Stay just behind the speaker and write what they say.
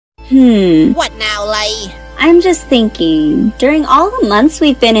What now, Lay? I'm just thinking, during all the months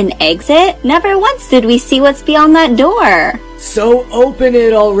we've been in Exit, never once did we see what's beyond that door. So open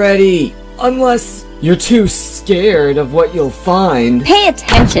it already! Unless you're too scared of what you'll find. Pay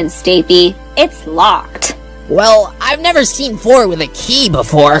attention, Stapy. It's locked. Well, I've never seen 4 with a key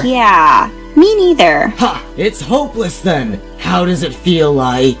before. Yeah, me neither. Ha! It's hopeless then! How does it feel,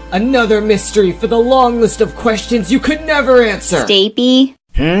 Lai? Another mystery for the long list of questions you could never answer! Stapy?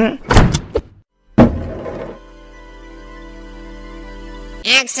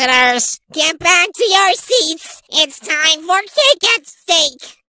 Exeters, get back to your seats! It's time for Cake at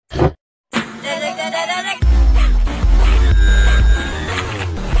Stake!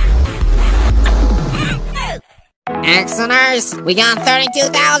 Exeters, we got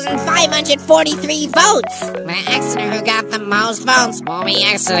 32,543 votes! The Exeter who got the most votes will be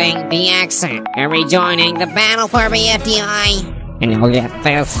exiting the exit and rejoining the battle for BFDI. And you'll get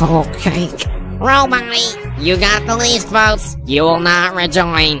this whole cake. Robody, you got the least votes. You will not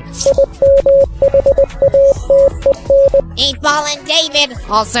rejoin. 8-Ball and David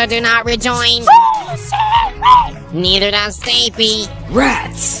also do not rejoin. Neither does Stapy.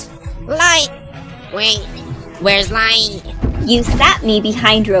 Rats! Light! Wait, where's Light? You sat me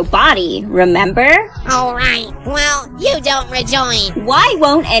behind your body, remember? Alright, well, you don't rejoin. Why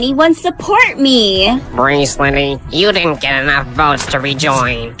won't anyone support me? Bracelety, you didn't get enough votes to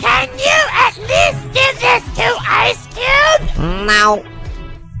rejoin. Can you at least give this to Ice Cube? No.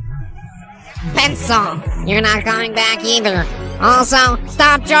 Pencil, you're not coming back either. Also,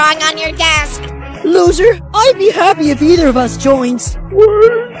 stop drawing on your desk. Loser, I'd be happy if either of us joins.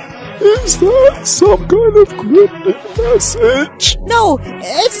 Wait, is that some kind of cryptic message? No,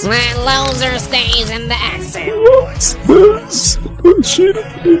 it's... That loser stays in the exit. What's this? A sheet of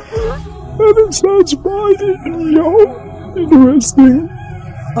paper? And it says writing, yo. Interesting.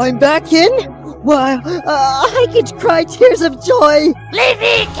 I'm back in? Why, I could cry tears of joy.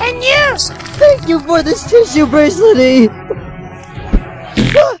 Levy, can you? Thank you for this tissue bracelet.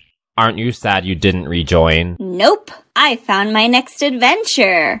 Aren't you sad you didn't rejoin? Nope. I found my next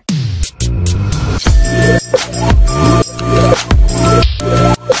adventure.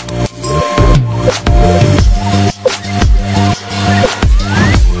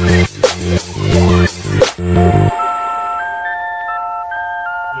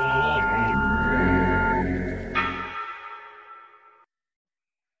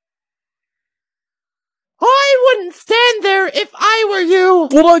 I wouldn't stand there if I were you.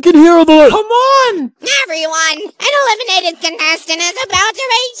 But I can hear the... Come on! Everyone, an eliminated contestant is about to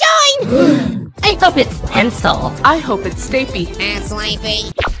rejoin. I hope it's Pencil. I hope it's Stapy. That's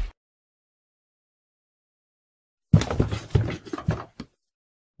sleepy.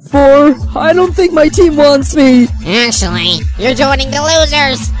 I don't think my team wants me. Actually, you're joining the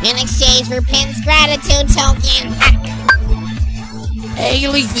losers in exchange for Pin's gratitude token. Hey,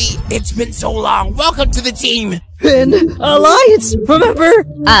 Leafy, it's been so long. Welcome to the team. Pin, Alliance, remember?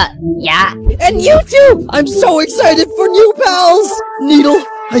 Yeah. And you too! I'm so excited for new pals! Needle,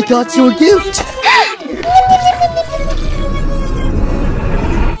 I got you a gift.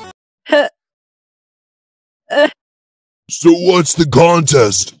 So what's the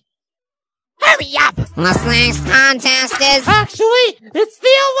contest? Hurry up! This next contest is... Actually, it's the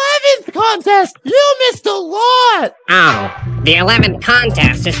 11th contest! You missed a lot! Oh, the 11th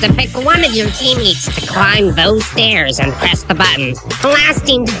contest is to pick one of your teammates to climb those stairs and press the button. The last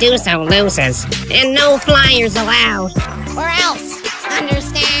team to do so loses, and no flyers allowed. Or else,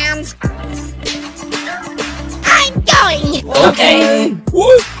 understand? I'm going! Okay!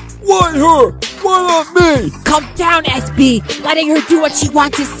 What? Why her? Why not me? Calm down, SB. Letting her do what she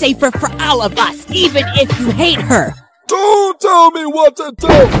wants is safer for all of us, even if you hate her. Don't tell me what to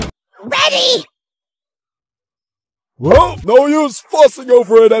do! Ready! Well, no use fussing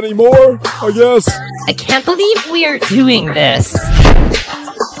over it anymore, I guess. I can't believe we're doing this.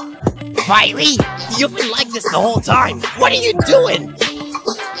 Fiery, you've been like this the whole time. What are you doing?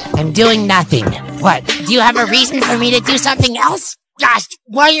 I'm doing nothing. What, do you have a reason for me to do something else? Gosh,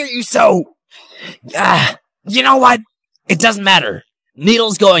 why are you so... you know what? It doesn't matter.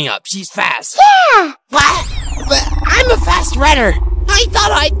 Needle's going up. She's fast. Yeah! What? But I'm a fast runner. I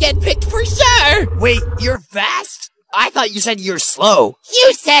thought I'd get picked for sure. Wait, you're fast? I thought you said you're slow.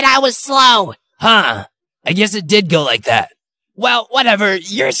 You said I was slow. Huh. I guess it did go like that. Well, whatever.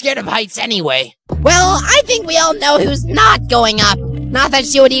 You're scared of heights anyway. Well, I think we all know who's not going up. Not that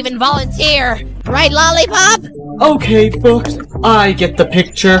she would even volunteer. Right, Lollipop? Okay, folks, I get the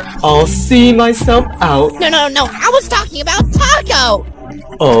picture. I'll see myself out. No. I was talking about Taco.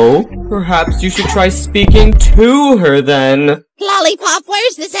 Oh, perhaps you should try speaking to her then. Lollipop,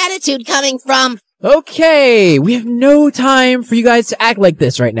 where's this attitude coming from? Okay, we have no time for you guys to act like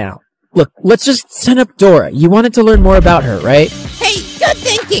this right now. Look, let's just send up Dora. You wanted to learn more about her, right? Hey, good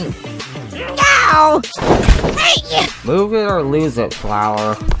thinking. No! Hey! Move it or lose it,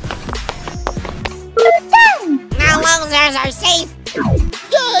 Flower. Now losers are safe.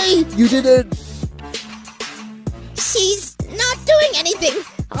 Yay! You did it! She's not doing anything.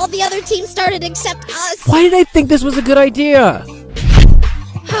 All the other teams started except us. Why did I think this was a good idea?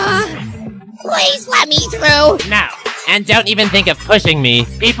 Please let me through. No. And don't even think of pushing me.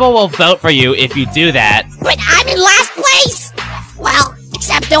 People will vote for you if you do that. But I'm in last place. Well,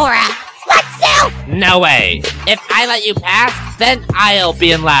 except Dora. But still. No way. If I let you pass, then I'll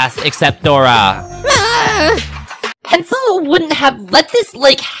be in last except Dora. Pencil wouldn't have let this,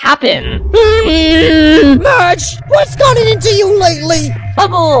 happen. Marge, what's gotten into you lately?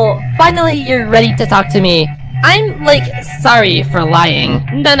 Bubble, finally you're ready to talk to me. I'm, sorry for lying.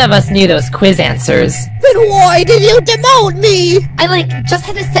 None of us knew those quiz answers. Then why did you demote me? I, just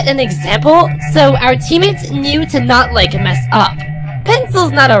had to set an example, so our teammates knew to not, mess up.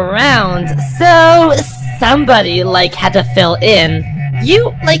 Pencil's not around, so somebody, had to fill in.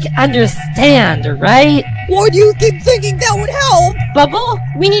 You, understand, right? Why do you keep thinking that would help? Bubble,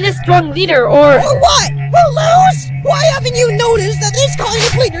 we need a strong leader or what? We'll lose? Why haven't you noticed that this kind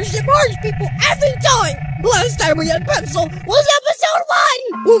of leadership hurts people every time? Last time we had Pencil was episode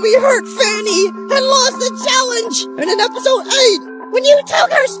 1, when we hurt Fanny and lost the challenge. And in episode 8, when you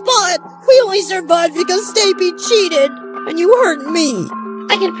took her spot, we only survived because Stapy cheated, and you hurt me.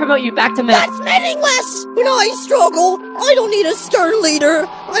 I can promote you back to That's meaningless! When I struggle, I don't need a stern leader.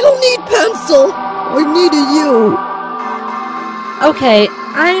 I don't need Pencil. I needed you. Okay,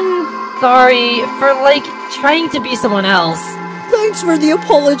 I'm sorry for, trying to be someone else. Thanks for the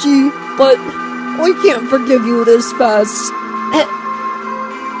apology, but I can't forgive you this fast.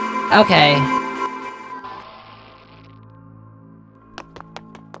 Okay.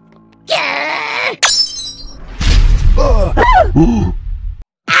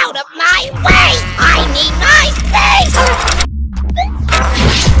 Out of my way! I need my space!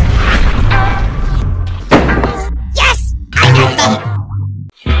 Yes! I got them!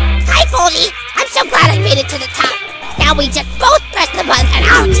 Hi, Foldy! I'm so glad I made it to the top! Now we just both press the button and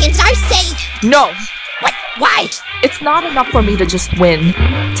our teams are safe! No! What? Why? It's not enough for me to just win.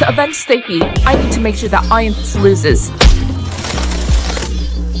 To avenge Stapy, I need to make sure that Ions loses.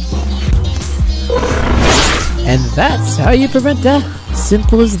 And that's how you prevent death.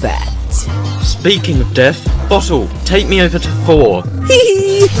 Simple as that. Speaking of death, Bottle, take me over to 4.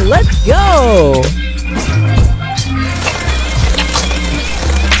 Hee hee! Let's go!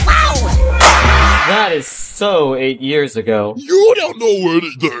 Wow! That is so 8 years ago. You don't know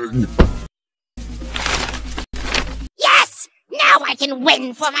anything! Yes! Now I can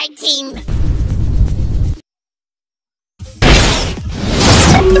win for my team!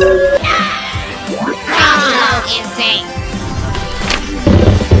 Oh, insane!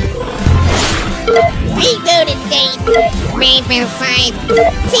 Reboot is safe! Reef is safe.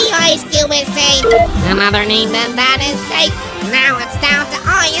 T.I. skill is safe! Another name than that is safe. Now it's down to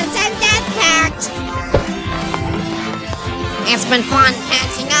Ions and Death Pact! It's been fun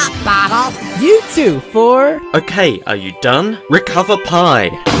catching up, Bottle. You too, 4. Okay, are you done? Recover pie.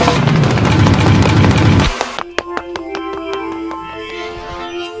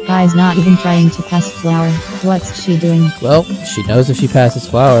 Guy's not even trying to pass Flower. What's she doing? Well, she knows if she passes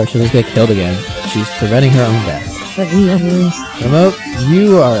Flower, she'll just get killed again. She's preventing her own death. But we will lose. Remote,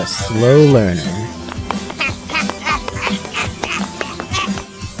 you are a slow learner.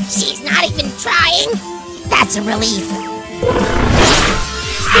 She's not even trying! That's a relief.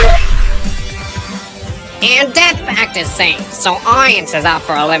 And Death Pact is safe, so Ions is out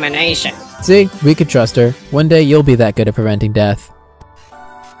for elimination. See, we could trust her. One day you'll be that good at preventing death.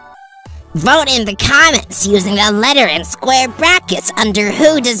 Vote in the comments using the letter and square brackets under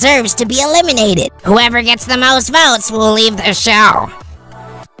who deserves to be eliminated. Whoever gets the most votes will leave the show.